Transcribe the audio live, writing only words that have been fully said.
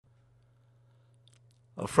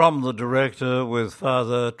From the director with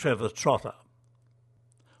Father Trevor Trotter.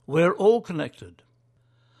 We're all connected.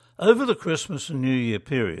 Over the Christmas and New Year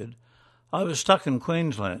period, I was stuck in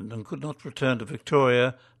Queensland and could not return to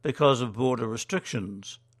Victoria because of border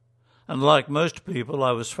restrictions. And like most people,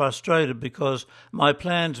 I was frustrated because my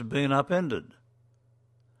plans had been upended.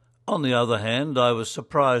 On the other hand, I was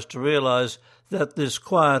surprised to realise that this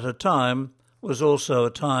quieter time was also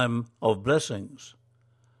a time of blessings.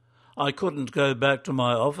 I couldn't go back to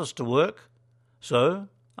my office to work, so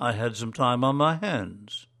I had some time on my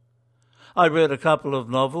hands. I read a couple of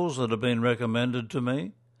novels that had been recommended to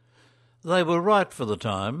me. They were right for the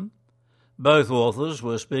time. Both authors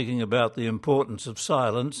were speaking about the importance of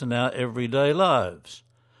silence in our everyday lives.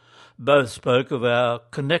 Both spoke of our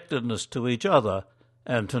connectedness to each other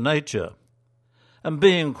and to nature. And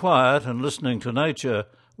being quiet and listening to nature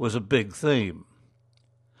was a big theme.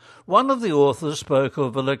 One of the authors spoke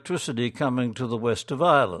of electricity coming to the west of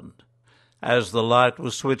Ireland. As the light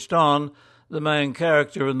was switched on, the main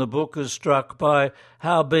character in the book is struck by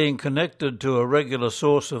how being connected to a regular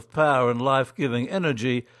source of power and life-giving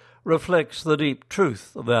energy reflects the deep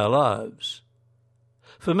truth of our lives.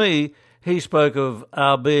 For me, he spoke of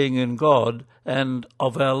our being in God and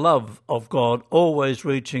of our love of God always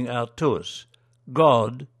reaching out to us.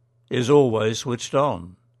 God is always switched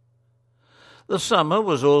on. The summer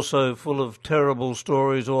was also full of terrible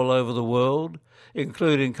stories all over the world,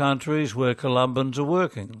 including countries where Columbans are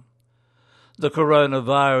working. The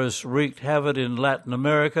coronavirus wreaked havoc in Latin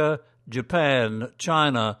America, Japan,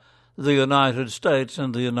 China, the United States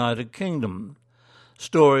and the United Kingdom.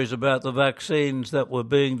 Stories about the vaccines that were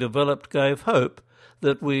being developed gave hope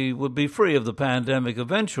that we would be free of the pandemic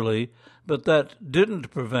eventually, but that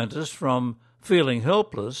didn't prevent us from feeling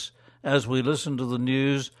helpless as we listened to the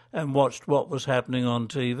news and watched what was happening on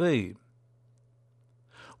TV.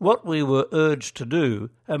 What we were urged to do,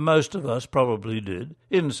 and most of us probably did,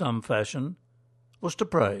 in some fashion, was to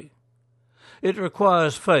pray. It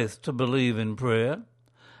requires faith to believe in prayer.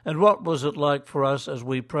 And what was it like for us as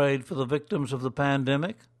we prayed for the victims of the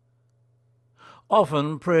pandemic?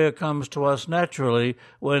 Often prayer comes to us naturally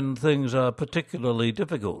when things are particularly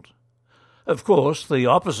difficult. Of course, the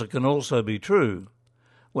opposite can also be true.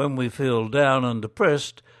 When we feel down and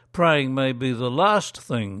depressed, praying may be the last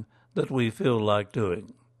thing that we feel like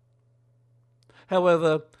doing.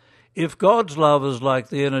 However, if God's love is like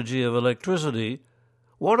the energy of electricity,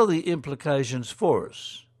 what are the implications for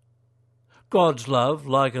us? God's love,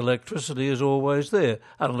 like electricity, is always there,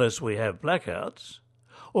 unless we have blackouts.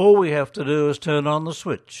 All we have to do is turn on the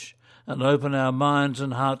switch and open our minds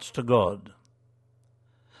and hearts to God.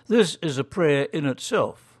 This is a prayer in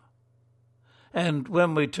itself. And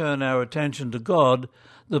when we turn our attention to God,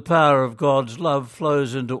 the power of God's love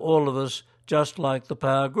flows into all of us just like the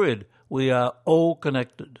power grid. We are all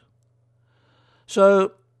connected.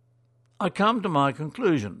 So I come to my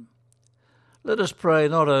conclusion. Let us pray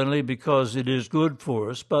not only because it is good for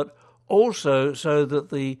us, but also so that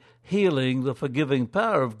the healing, the forgiving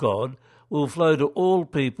power of God will flow to all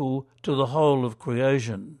people, to the whole of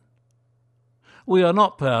creation. We are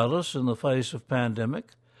not powerless in the face of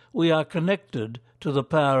pandemic. We are connected to the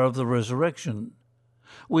power of the resurrection.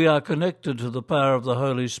 We are connected to the power of the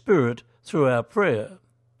Holy Spirit through our prayer.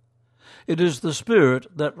 It is the Spirit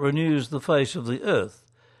that renews the face of the earth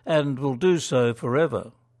and will do so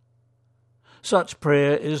forever. Such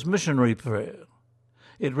prayer is missionary prayer.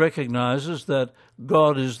 It recognizes that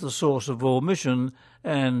God is the source of all mission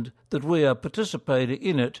and that we are participating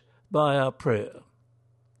in it by our prayer.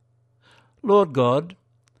 Lord God,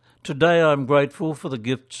 today I am grateful for the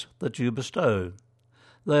gifts that you bestow.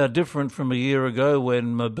 They are different from a year ago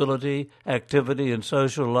when mobility, activity and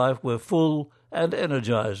social life were full and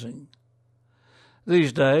energizing.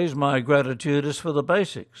 These days my gratitude is for the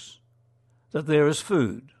basics, that there is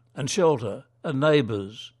food and shelter and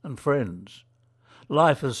neighbours and friends.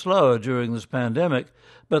 Life is slower during this pandemic,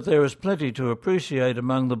 but there is plenty to appreciate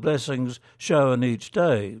among the blessings shown each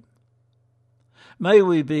day. May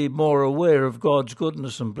we be more aware of God's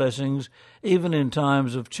goodness and blessings even in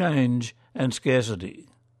times of change and scarcity.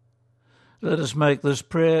 Let us make this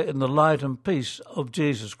prayer in the light and peace of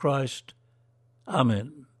Jesus Christ.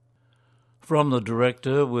 Amen. From the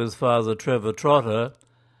director with Father Trevor Trotter,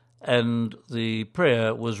 and the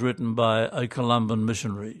prayer was written by a Columban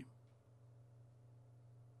missionary.